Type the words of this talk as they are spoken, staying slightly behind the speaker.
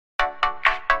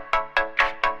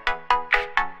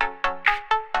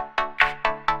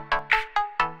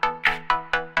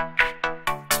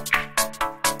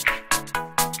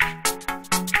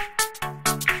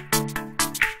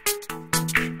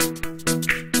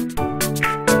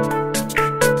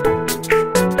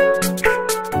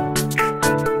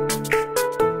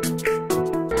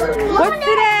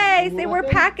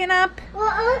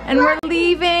and we're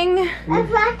leaving.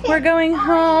 We're going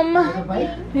home.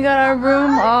 We got our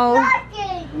room all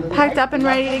packed up and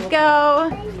ready to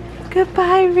go.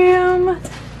 Goodbye, room.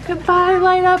 Goodbye,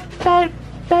 light up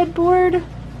bedboard.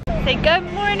 Say good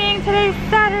morning. Today's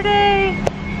Saturday.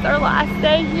 It's our last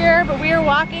day here, but we are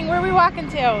walking. Where are we walking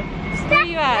to? Where are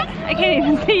you at? I can't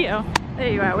even see you.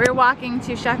 There you are. We're walking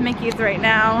to Chef Mickey's right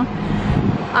now.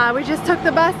 We just took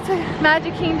the bus to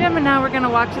Magic Kingdom and now we're gonna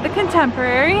walk to the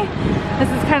Contemporary. This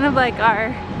is kind of like our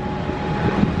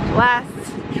last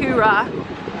hoorah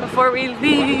before we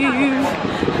leave.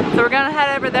 So we're gonna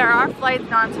head over there. Our flight's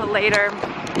not until later.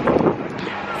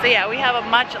 So yeah, we have a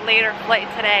much later flight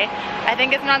today. I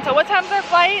think it's not until, what time's our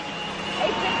flight?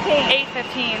 8:15.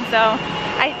 8:15, so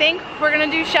I think we're gonna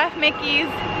do Chef Mickey's,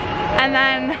 and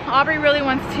then Aubrey really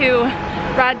wants to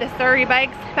ride the Surrey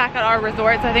bikes back at our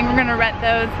resort, so I think we're gonna rent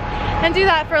those and do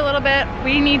that for a little bit.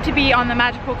 We need to be on the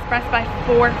Magical Express by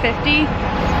 4:50,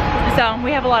 so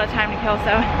we have a lot of time to kill,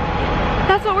 so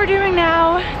that's what we're doing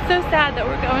now. It's so sad that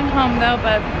we're going home though,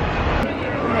 but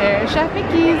there's Chef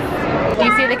Mickey's. Do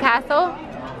you see the castle?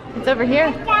 It's over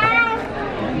here.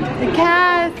 The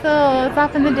castle, it's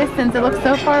off in the distance. It looks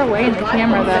so far away in the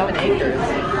camera though.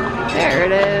 There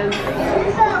it is.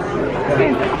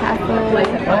 Here's the castle.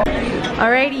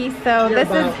 Alrighty, so this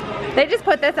is, they just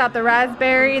put this out, the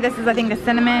raspberry. This is I think the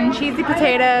cinnamon, cheesy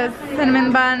potatoes,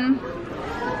 cinnamon bun,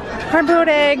 hard-boiled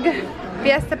egg,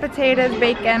 fiesta potatoes,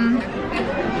 bacon.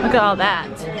 Look at all that.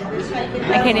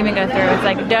 I can't even go through. It's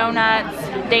like donuts,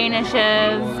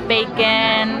 danishes,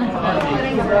 bacon.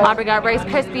 Aubrey got Rice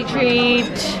Krispie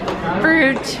treat,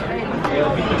 fruit.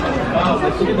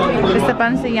 Just a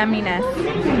bunch of yumminess.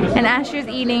 And Asher's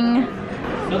eating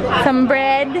some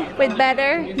bread with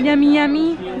butter. Yummy,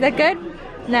 yummy. Is that good?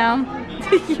 No.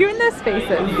 You in those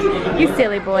faces. You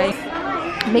silly boy.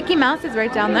 Mickey Mouse is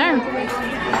right down there.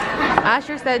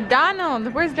 Asher said,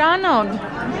 Donald. Where's Donald?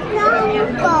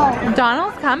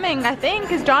 Donald's coming, I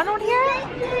think. Is Donald here?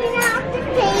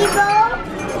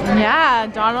 Yeah,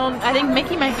 Donald. I think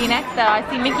Mickey might be next though. I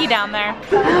see Mickey down there.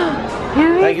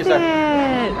 Who is it?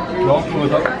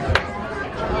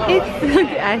 It's look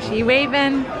at Ashy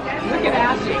waving. Look at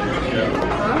Ashy.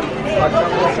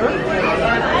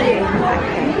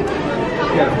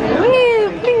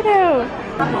 Woo, Pluto.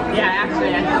 Yeah,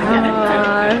 actually,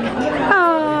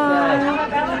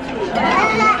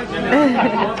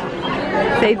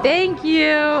 Say thank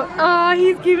you. Oh,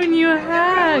 he's giving you a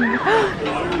hug.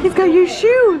 He's got your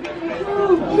shoe.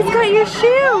 He's got your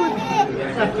shoe.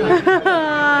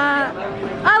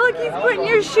 Oh, look, he's putting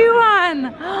your shoe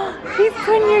on. He's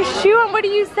putting your shoe on. What do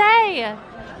you say?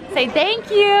 Say thank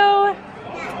you.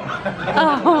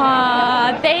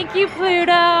 Oh, thank you,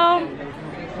 Pluto.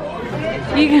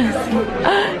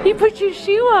 You put your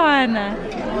shoe on.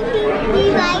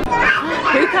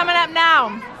 Who's coming up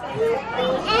now?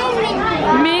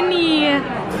 Minnie.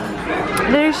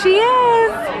 There she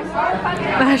is.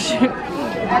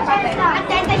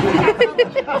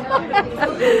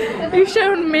 You're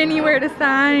showing Minnie where to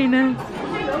sign.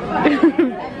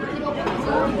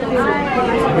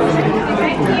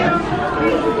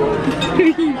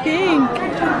 What do you think?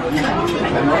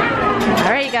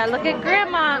 Alright, you gotta look at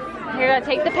Grandma. Here, I'll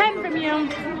take the pen from you.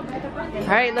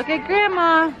 Alright, look at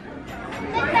Grandma.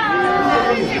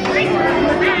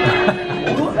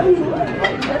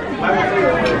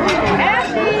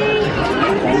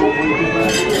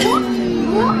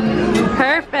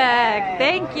 Perfect.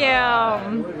 Thank you.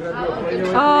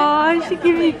 Oh, she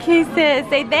give you kisses.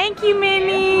 Say thank you,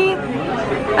 Minnie.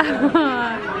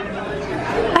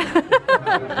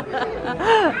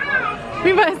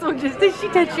 We might as well just, did she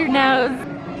touch your nose?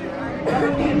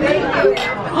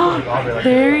 Oh,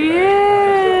 there he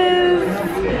is.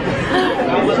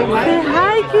 Say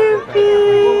hi, Goofy.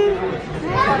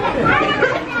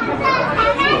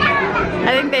 I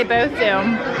think they both do.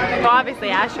 Well, obviously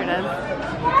Asher does.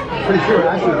 Pretty sure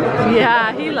Asher does.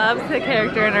 Yeah, he loves the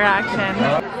character interaction.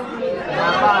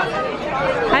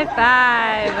 High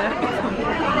five.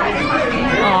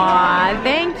 Aw,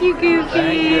 thank you,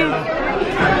 Goofy.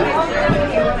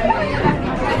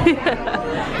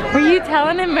 Were you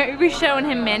telling him, or were you showing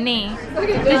him Minnie?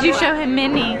 Did you show him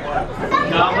Minnie?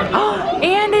 Oh,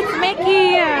 and it's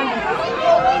Mickey.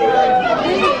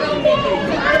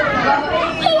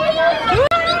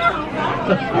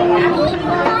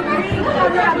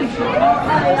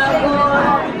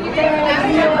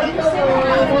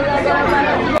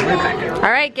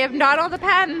 All right, give Donald a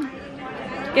pen.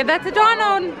 Give that to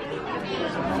Donald.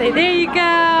 Say, there you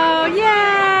go.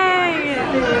 Yay!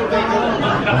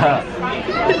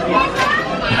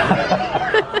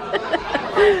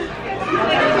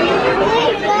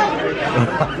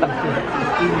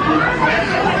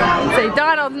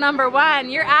 Donald's number one.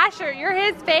 You're Asher, you're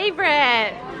his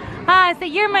favorite. Huh, so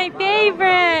you're my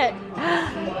favorite.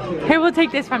 Here, we'll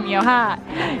take this from you, huh?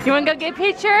 You wanna go get a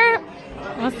picture?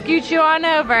 We'll scoot you on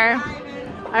over.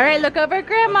 All right, look over at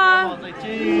Grandma.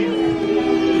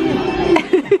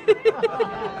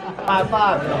 High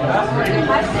five.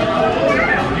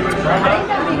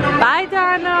 Bye,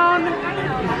 Donald.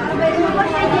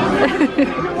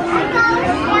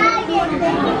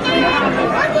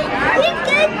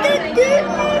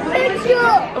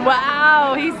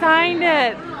 Wow, he signed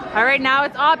it. All right, now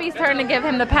it's Aubie's turn to give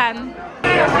him the pen.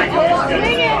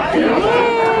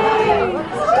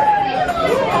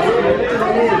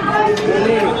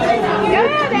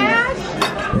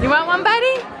 You want one,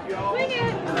 buddy?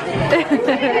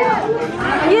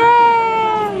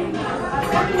 Yay!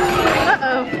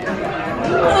 Uh-oh.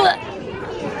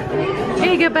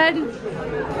 Here you go, bud.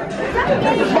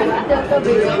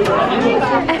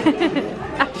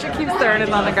 Asher keeps throwing it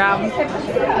on the ground.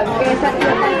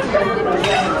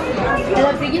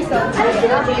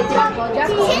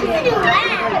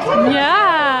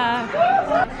 Yeah.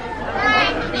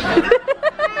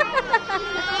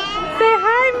 Say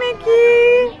hi,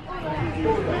 Mickey.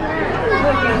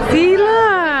 See,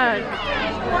 look.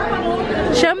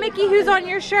 Show Mickey who's on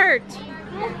your shirt.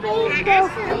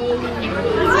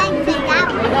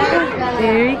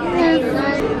 There he is.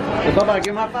 Bye-bye,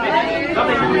 give him a high five.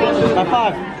 High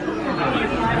five.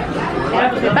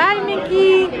 Bye,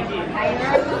 Mickey.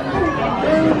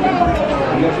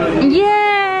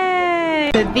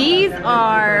 Yay! So these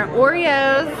are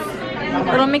Oreos,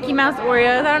 little Mickey Mouse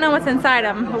Oreos. I don't know what's inside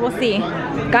them, but we'll see.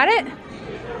 Got it?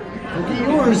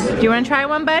 Do you want to try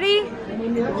one, buddy?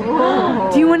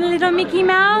 Do you want a little Mickey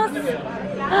Mouse?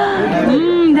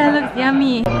 Mmm, that looks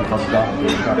yummy.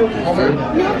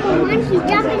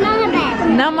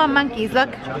 No more monkeys, look.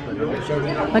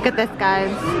 Look at this,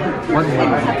 guys.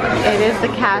 It is the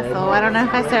castle. I don't know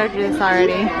if I showed you this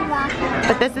already.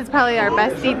 But this is probably our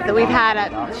best seats that we've had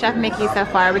at Chef Mickey's so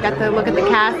far. We got to look at the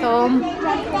castle.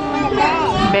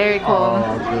 Very cool.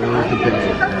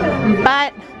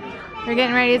 But we're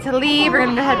getting ready to leave. We're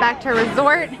gonna go head back to a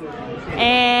resort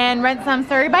and rent some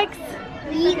Surrey bikes.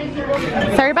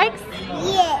 Surrey bikes?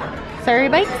 Yeah. Surrey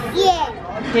bikes? Yeah.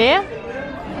 Yeah?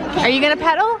 Are you gonna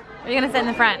pedal? Or are you gonna sit in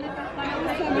the front?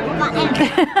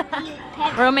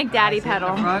 We'll make Daddy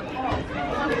pedal.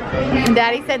 And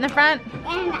Daddy sit in the front?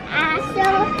 And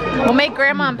also, We'll make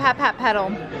Grandma and Pat Pat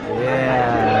pedal.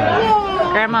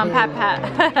 Yeah. Grandma and Pat Pat.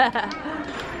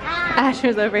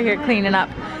 Asher's over here cleaning up.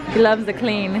 He loves to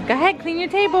clean. Go ahead, clean your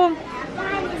table.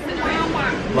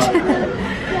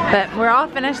 But we're all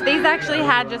finished. These actually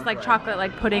had just like chocolate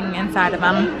like pudding inside of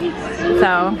them.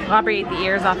 So Aubrey ate the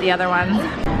ears off the other ones.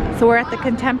 So we're at the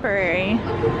Contemporary.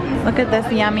 Look at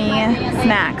this yummy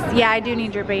snacks. Yeah, I do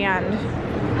need your band.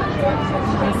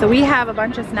 So we have a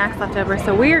bunch of snacks left over.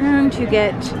 So we are going to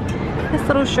get this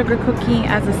little sugar cookie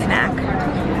as a snack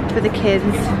for the kids.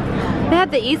 They have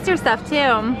the Easter stuff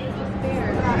too.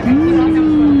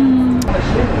 Mm.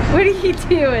 What are you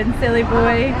doing, silly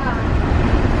boy?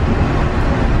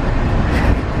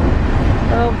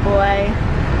 Oh boy.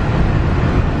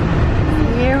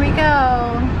 Here we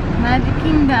go. Magic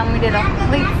Kingdom. We did a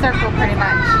complete circle pretty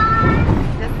much.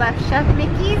 Just left Chef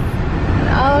Mickey's and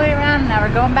all the way around. Now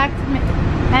we're going back to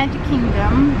Magic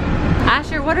Kingdom.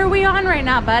 Asher, what are we on right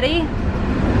now, buddy?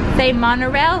 Say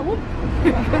monorail. Whoop.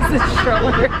 Here goes the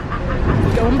stroller.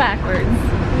 Going backwards.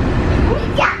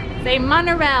 Say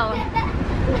monorail.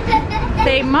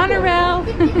 Say monorail.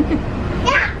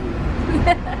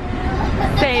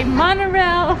 Say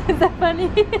monorail. Is that funny?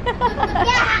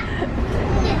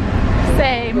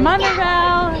 Say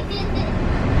monorail.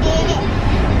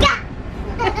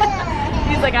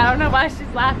 He's like, I don't know why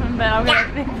she's laughing, but I'm gonna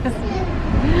think this.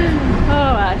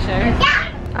 Oh, Asher.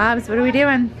 Obs, what are we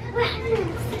doing?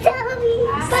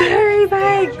 Surrey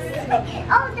bikes.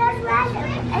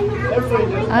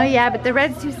 Oh yeah, but the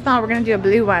red's too small. We're gonna do a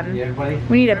blue one.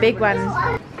 We need a big one.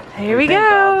 Here we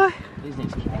go.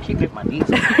 Keep it my knees.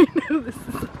 I know, this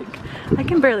is like, I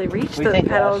can barely reach those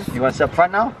pedals. You want to sit up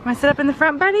front now? Want to sit up in the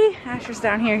front, buddy? Asher's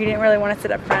down here. He didn't really want to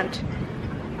sit up front.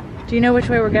 Do you know which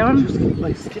way we're going?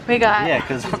 We got. Yeah,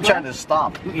 because I'm trying to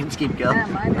stop. You can just keep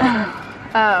going.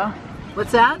 Oh.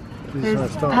 What's that?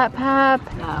 There's Pep Pep,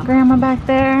 Grandma back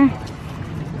there.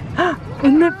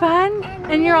 Isn't that fun?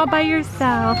 And you're all by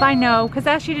yourself. I know, because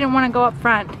Asher didn't want to go up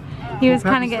front. He was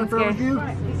kind of getting scared.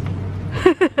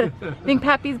 Think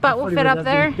Pappy's butt will fit up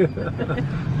there?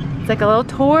 It's like a little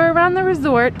tour around the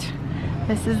resort.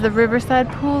 This is the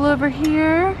Riverside pool over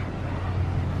here.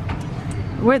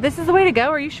 Where this is the way to go,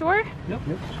 are you sure? Yep.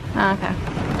 Oh, okay.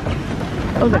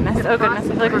 Oh goodness, oh goodness, I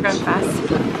feel like we're going fast.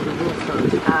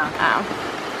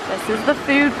 This is the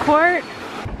food court.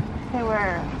 Okay,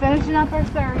 we're finishing up our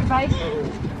surrey bike.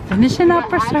 Finishing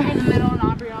up our surrey. in the middle and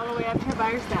Aubrey all the way up here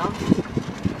by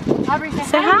herself. Aubrey,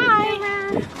 say hi.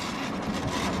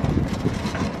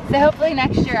 So hopefully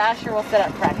next year Asher will sit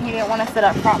up front. He didn't want to sit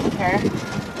up front with her.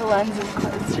 The lens is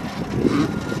closed.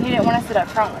 He didn't want to sit up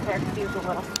front with her because he was a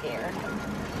little scared.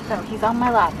 So he's on my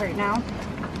lap right now.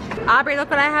 Aubrey, look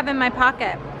what I have in my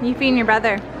pocket. You feeding your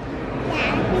brother.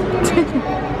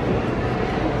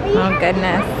 Oh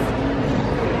goodness.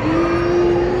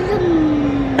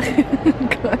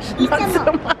 Gosh, not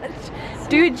so much.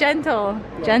 Do gentle.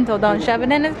 Gentle, don't shove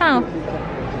it in his mouth.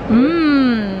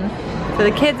 Mmm. So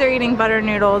the kids are eating butter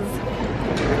noodles.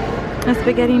 The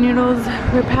spaghetti noodles.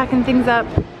 We're packing things up.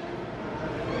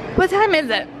 What time is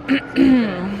it?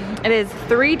 It is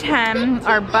 3:10.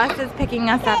 Our bus is picking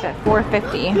us up at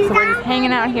 4:50. So we're just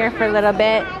hanging out here for a little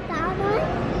bit.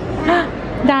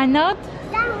 Donald?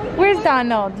 Where's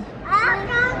Donald?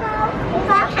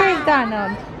 Where's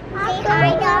Donald?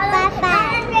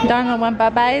 Donald want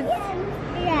bye-byes?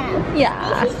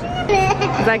 Yeah.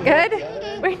 Is that good?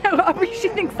 Wait, no, Aubrey, she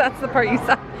thinks that's the part you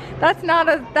suck. That's not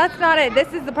it.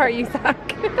 This is the part you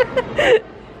suck.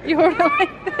 You hold it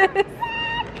like this.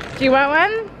 Do you want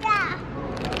one? Yeah.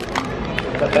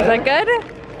 Is that good?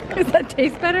 Does that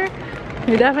taste better?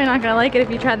 You're definitely not gonna like it if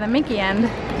you try the Mickey end.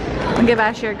 I'll give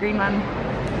Asher a green one.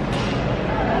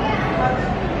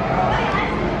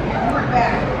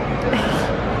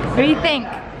 What do you think?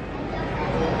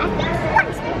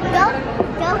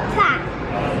 Don't try.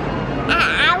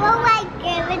 I will like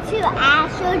give it to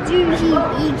Asher to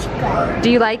each good. Do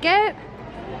you like it?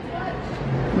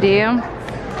 Do you?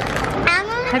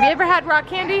 Have you ever had rock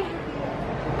candy?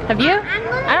 Have you?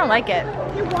 I don't like it.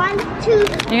 You want to?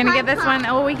 You're gonna give this one?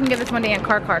 Oh, we can give this one to Aunt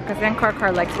Car because Aunt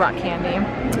Car likes rock candy.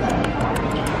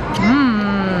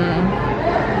 Mmm.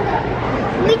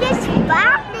 We just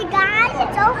found it, guys.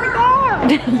 It's over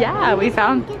there. Yeah, we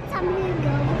found. Get some here, go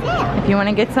over there. If you want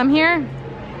to get some here,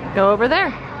 go over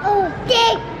there.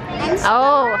 Okay.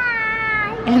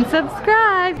 And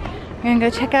subscribe. We're gonna go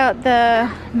check out the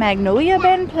Magnolia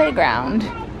Bend Playground.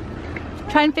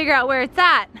 Try and figure out where it's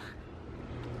at.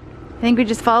 I think we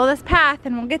just follow this path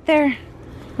and we'll get there. You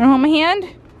wanna hold my hand?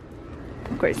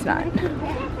 Of course not.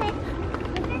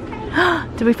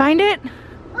 Did we find it?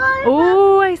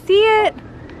 Oh, I see it.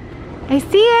 I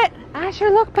see it. Asher,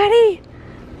 look, buddy.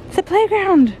 It's a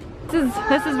playground.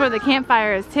 This is where the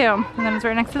campfire is too. And then it's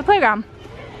right next to the playground.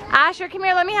 Asher, come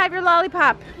here, let me have your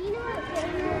lollipop. You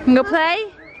can go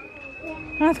play?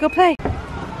 Let's go play.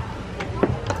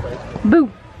 Boo.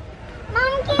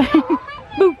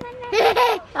 Boo.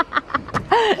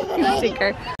 You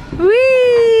stinker.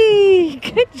 Whee!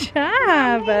 Good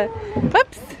job.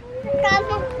 Whoops.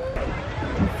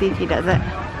 Let's see if he does it.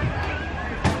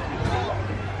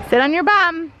 Sit on your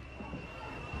bum.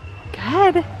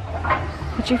 Good.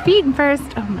 Put your feet in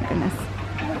first. Oh my goodness.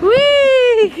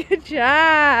 Whee! Good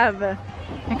job.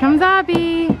 Here comes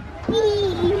Abby.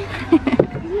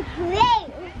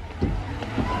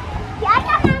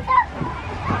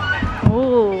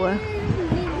 Oh.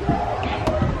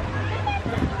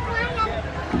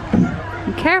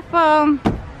 Be careful.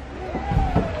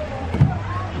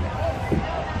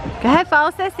 Go ahead,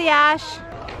 follow Sissy, Ash.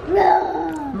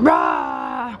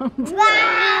 Rah!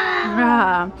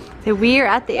 Rah! So we are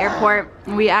at the airport.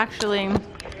 We actually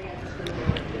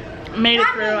made it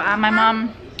through. My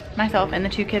mom, myself, and the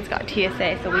two kids got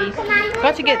TSA, so we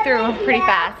got to get through pretty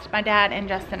fast. My dad and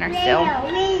Justin are still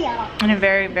in a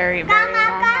very, very, very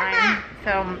long line.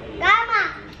 So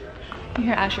you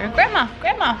hear Asher, Grandma,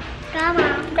 Grandma,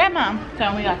 Grandma.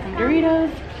 So we got some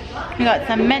Doritos, we got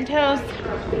some Mentos.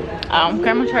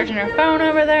 Grandma's charging her phone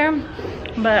over there.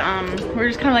 But we're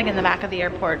just kind of like in the back of the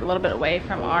airport, a little bit away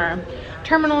from our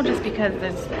terminal, just because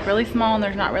it's really small and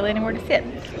there's not really anywhere to sit.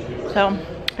 So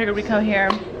figured we'd go here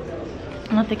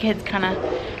and let the kids kind of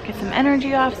get some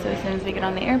energy off, so as soon as we get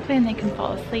on the airplane they can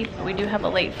fall asleep. But we do have a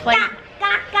late flight.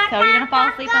 So you're gonna fall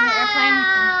asleep on the airplane?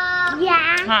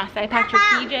 Yeah. So I packed your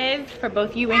PJs for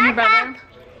both you and your brother.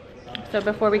 So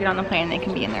before we get on the plane they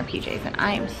can be in their PJs. And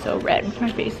I am so red.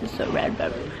 My face is so red,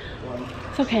 but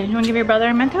it's okay. You wanna give your brother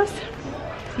a Mentos?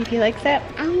 See if he likes it.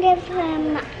 I'm gonna give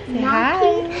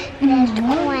him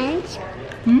orange.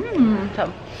 So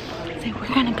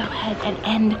we're gonna go ahead and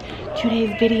end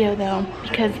today's video though,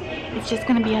 because it's just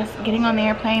gonna be us getting on the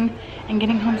airplane and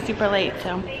getting home super late.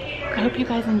 So I hope you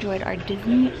guys enjoyed our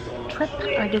Disney trip,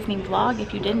 our Disney vlog.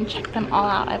 If you didn't, check them all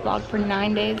out. I vlogged for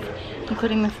 9 days,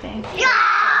 including this day. Check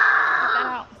that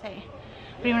out. Say,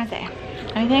 what do you wanna say?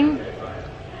 Anything?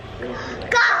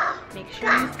 Go! Make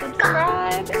sure you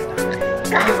subscribe.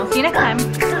 And we'll see you next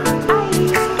time.